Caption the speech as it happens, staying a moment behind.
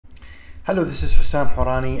Hello, this is Hussam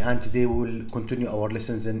Hourani, and today we will continue our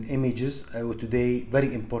lessons in images. Today,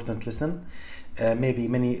 very important lesson. Maybe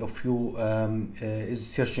many of you is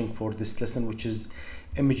searching for this lesson, which is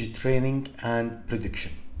image training and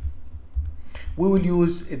prediction. We will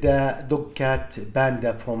use the dog cat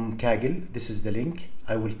panda from Kaggle. This is the link.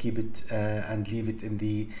 I will keep it and leave it in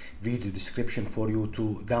the video description for you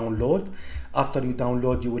to download. After you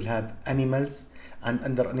download, you will have animals, and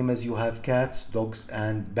under animals you have cats, dogs,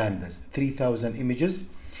 and pandas. 3,000 images.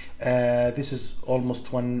 This is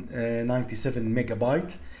almost 197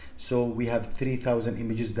 megabyte. So we have 3,000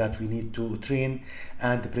 images that we need to train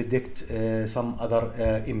and predict some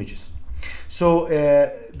other images. So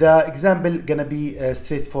the example gonna be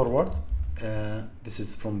straightforward. This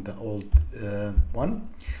is from the old one.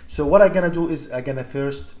 So what I'm gonna do is I'm gonna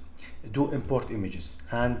first do import images,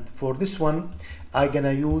 and for this one I'm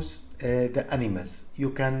gonna use the animals. You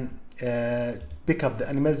can pick up the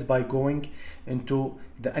animals by going into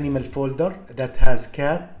the animal folder that has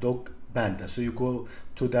cat, dog, panda. So you go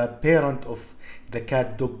to the parent of the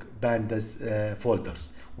cat, dog, pandas folders,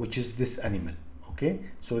 which is this animal. Okay,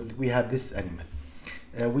 so we have this animal.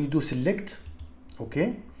 We do select,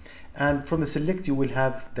 okay, and from the select you will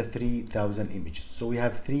have the 3,000 images. So we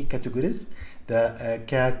have three categories: the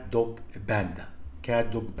cat, dog, panda.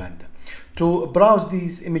 Cat, dog, panda. To browse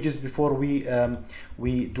these images before we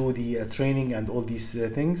do the training and all these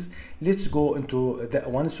things, let's go into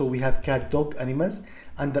that one. So we have cat, dog, animals.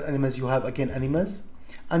 Under animals you have again animals.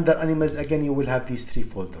 Under animals again you will have these three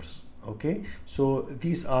folders. Okay, so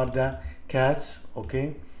these are the cats,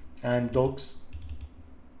 okay, and dogs,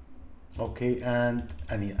 okay, and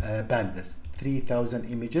pandas. 3,000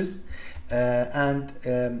 images.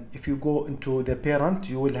 If you go into the parent,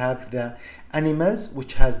 you will have the animals,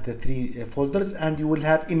 which has the three folders, and you will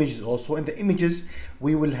have images also. In the images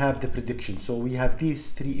we will have the prediction. So we have these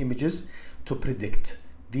three images to predict.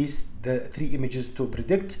 The three images to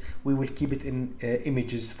predict, we will keep it in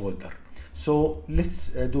images folder. So let's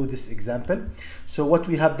do this example. So what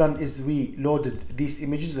we have done is we loaded these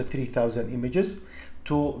images, the 3,000 images.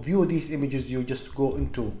 To view these images, you just go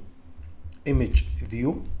into image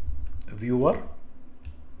viewer,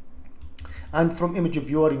 and from image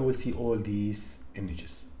viewer you will see all these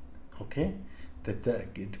images, okay, the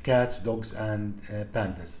cats, dogs, and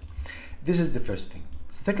pandas. This is the first thing.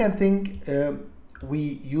 Second thing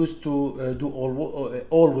we used to do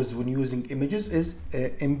always when using images is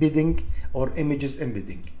embedding, or images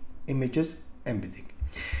embedding. In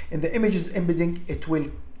the images embedding, it will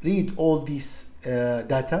read all these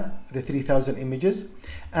data, the 3,000 images,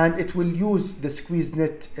 and it will use the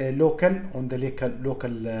SqueezeNet local on the local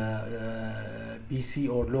PC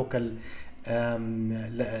or local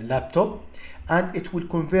laptop, and it will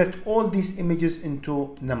convert all these images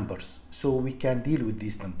into numbers, so we can deal with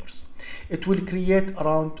these numbers. It will create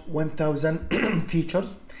around 1,000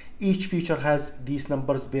 features. Each feature has these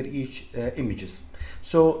numbers per each images.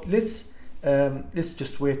 So let's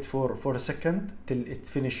just wait for a second till it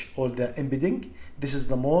finish all the embedding. This is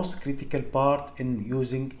the most critical part in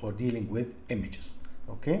using or dealing with images.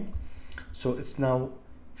 Okay, so it's now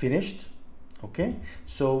finished. Okay,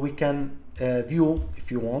 so we can view, if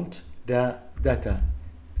you want, the data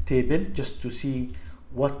table just to see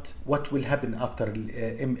what will happen after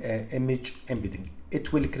image embedding.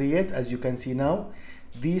 It will create, as you can see now,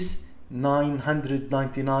 these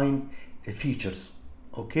 999 features.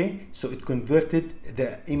 Okay, so it converted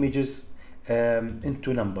the images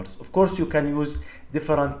into numbers. Of course, you can use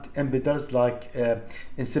different embedders like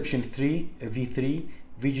Inception 3, V3,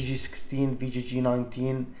 VGG 16, VGG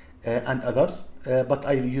 19, and others, but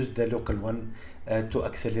I use the local one to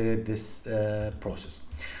accelerate this process.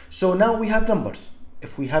 So now we have numbers.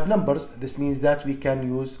 If we have numbers, this means that we can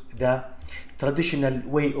use the traditional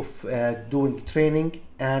way of doing training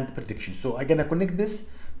and prediction. So I'm gonna connect this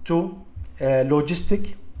to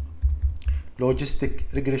logistic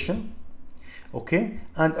regression, okay,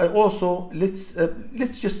 and I also let's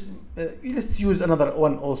use another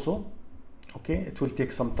one also. Okay, it will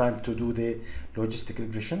take some time to do the logistic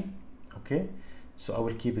regression. Okay, so I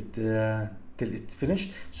will keep it till it's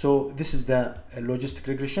finished. So this is the logistic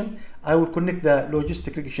regression. I will connect the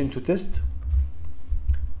logistic regression to test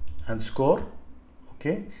and score.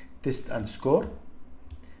 Okay, test and score.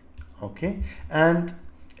 Okay, and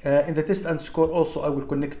in the test and score also I will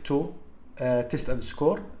connect to test and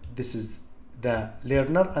score. This is the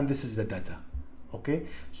learner and this is the data. Okay,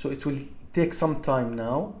 so it will take some time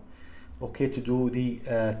now, okay, to do the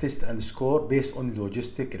test and score based on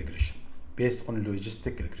logistic regression. based on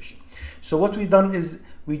logistic regression. So what we done is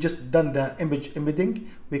we just done the image embedding.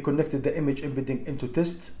 We connected the image embedding into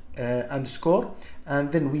test and score,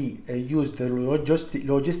 and then we used the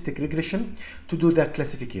logistic regression to do the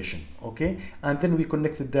classification. Okay, and then we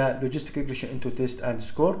connected the logistic regression into test and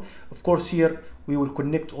score. Of course, here we will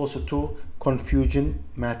connect also to confusion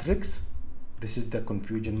matrix. This is the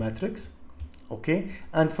confusion matrix. Okay,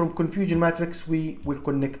 and from confusion matrix we will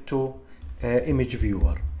connect to image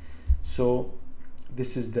viewer. So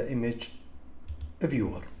this is the image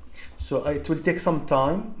viewer. So it will take some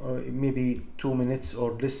time, maybe 2 minutes or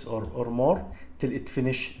less or more, till it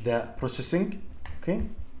finish the processing. Okay,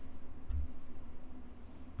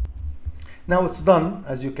 now it's done.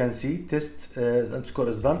 As you can see, test and score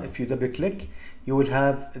is done. If you double click, you will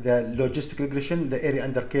have the logistic regression, the area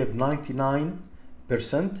under curve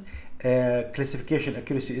 99%, classification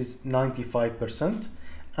accuracy is 95%,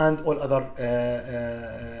 and all other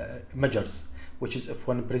measures, which is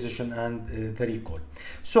F1 precision and the recall.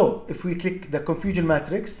 So if we click the confusion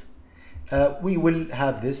matrix, we will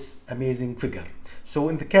have this amazing figure. So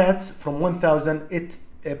in the cats, from 1000, it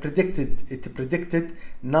predicted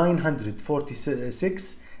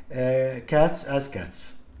 946 cats as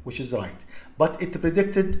cats, which is right. But it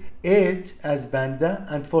predicted 8 as panda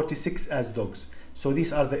and 46 as dogs. So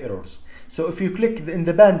these are the errors. So if you click in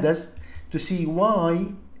the pandas to see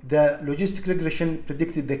why the logistic regression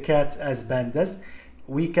predicted the cats as pandas,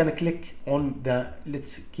 we can click on the,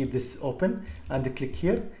 let's keep this open and click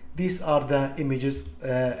here. These are the images,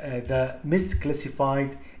 the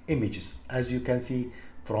misclassified images, as you can see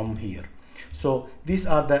from here. So these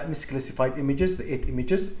are the misclassified images, the 8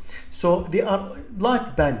 images. So they are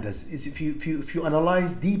like pandas. If you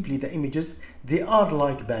analyze deeply the images, they are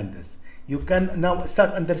like pandas. You can now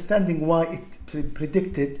start understanding why it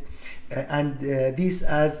predicted these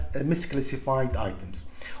as misclassified items.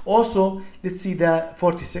 Also, let's see the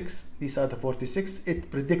 46. These are the 46. It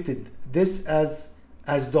predicted this as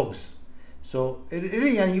dogs. So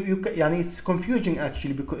really, it's confusing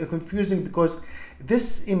actually, confusing because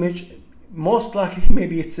this image most likely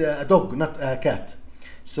maybe it's a dog, not a cat.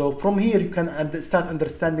 So from here you can start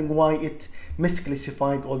understanding why it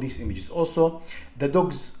misclassified all these images. Also, the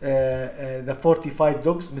dogs, the 45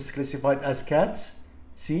 dogs misclassified as cats.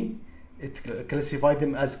 See, it classified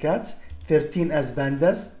them as cats. 13 as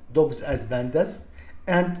pandas, dogs as pandas,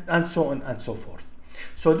 and so on and so forth.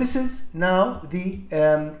 So this is now the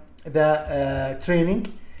training.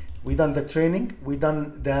 We done the training, we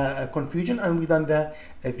done the confusion, and we done the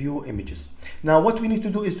view images. Now what we need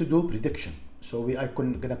to do is to do prediction. So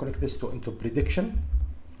gonna connect this into prediction,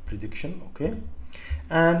 okay.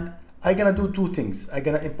 And I'm gonna do two things. I'm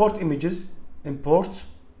gonna import images, import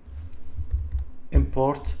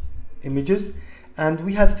images, and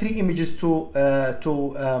we have 3 images to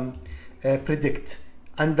predict.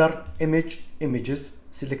 Under images,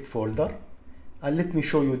 select folder, and let me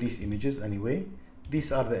show you these images anyway.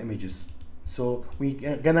 These are the images. So we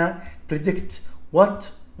gonna predict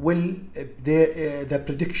what will the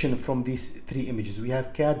prediction from these 3 images. We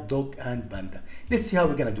have cat, dog, and panda. Let's see how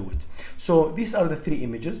we're gonna do it. So these are the 3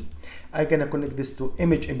 images. I'm gonna connect this to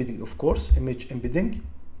image embedding, of course, image embedding,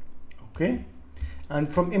 okay. And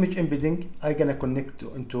from image embedding, I'm gonna connect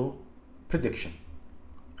into prediction,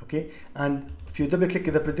 okay. And if you double click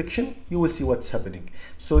the prediction, you will see what's happening.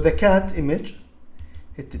 So the cat image,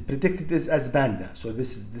 it predicted this as panda, so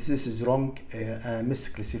this is wrong,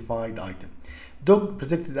 misclassified item. Dog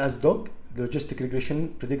predicted as dog. Logistic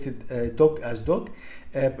regression predicted dog as dog.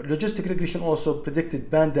 Logistic regression also predicted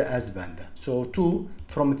panda as panda. So 2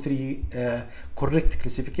 from 3 correct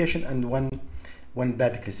classification and one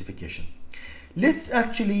bad classification. Let's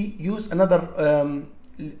actually use another.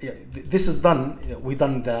 This is done. We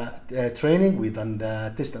done the training, we done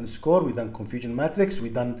the test and score, we done confusion matrix, we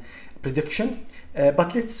done prediction,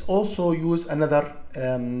 but let's also use another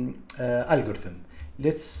algorithm.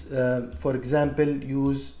 Let's for example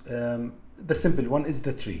use the simple one is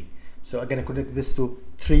the tree. So I'm gonna connect this to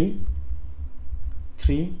tree,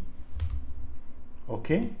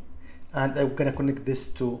 okay, and I'm gonna connect this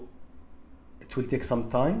to, it will take some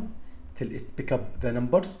time till it pick up the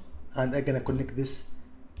numbers, and I'm gonna connect this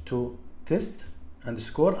to test and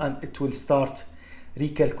score, and it will start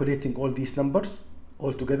recalculating all these numbers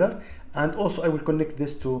all together. And also I will connect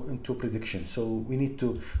this into prediction. So we need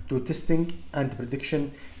to do testing and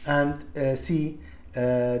prediction and see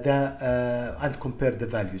and compare the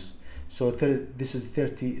values. So this is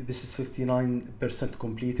 30, this is 59%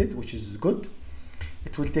 completed, which is good.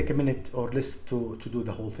 It will take a minute or less to do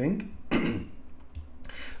the whole thing.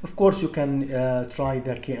 Of course, you can try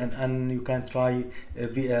the KNN, you can try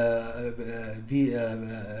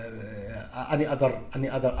any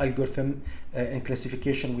other algorithm in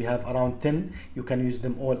classification. We have around 10. You can use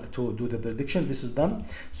them all to do the prediction. This is done.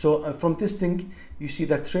 So from testing, you see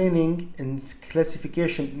that training in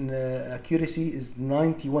classification accuracy is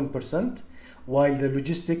 91%, while the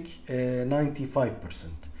logistic 95%.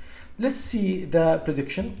 Let's see the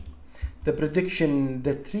prediction. The prediction,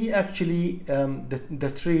 the tree actually,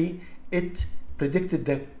 the tree, it predicted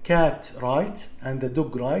the cat right, and the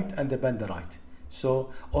dog right, and the panda right.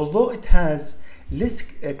 So although it has less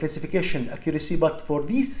classification accuracy, but for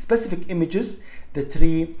these specific images, the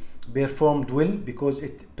tree performed well because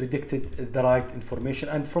it predicted the right information.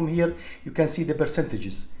 And from here, you can see the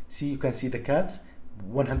percentages. See, you can see the cats,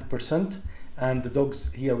 100%, and the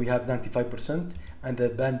dogs, here we have 95%, and the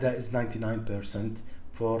panda is 99%.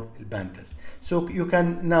 For pandas. So you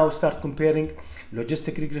can now start comparing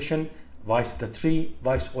logistic regression, vice the tree,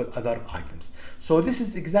 vice all other items. So this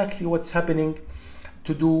is exactly what's happening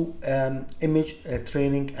to do image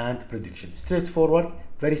training and prediction. Straightforward,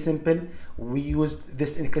 very simple. We used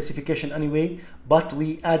this in classification anyway, but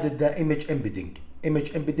we added the image embedding.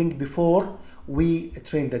 Image embedding before we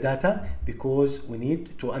train the data, because we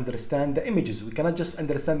need to understand the images. We cannot just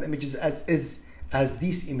understand the images as is. As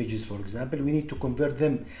these images, for example, we need to convert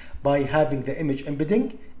them by having the image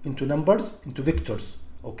embedding into numbers, into vectors,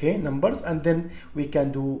 okay, numbers, and then we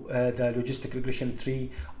can do the logistic regression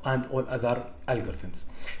tree and all other algorithms.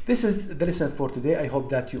 This is the lesson for today. I hope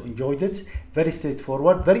that you enjoyed it. Very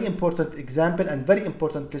straightforward, very important example, and very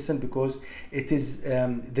important lesson, because it is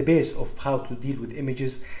the base of how to deal with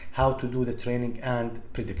images, how to do the training and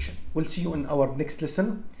prediction. We'll see you in our next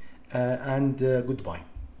lesson, and goodbye.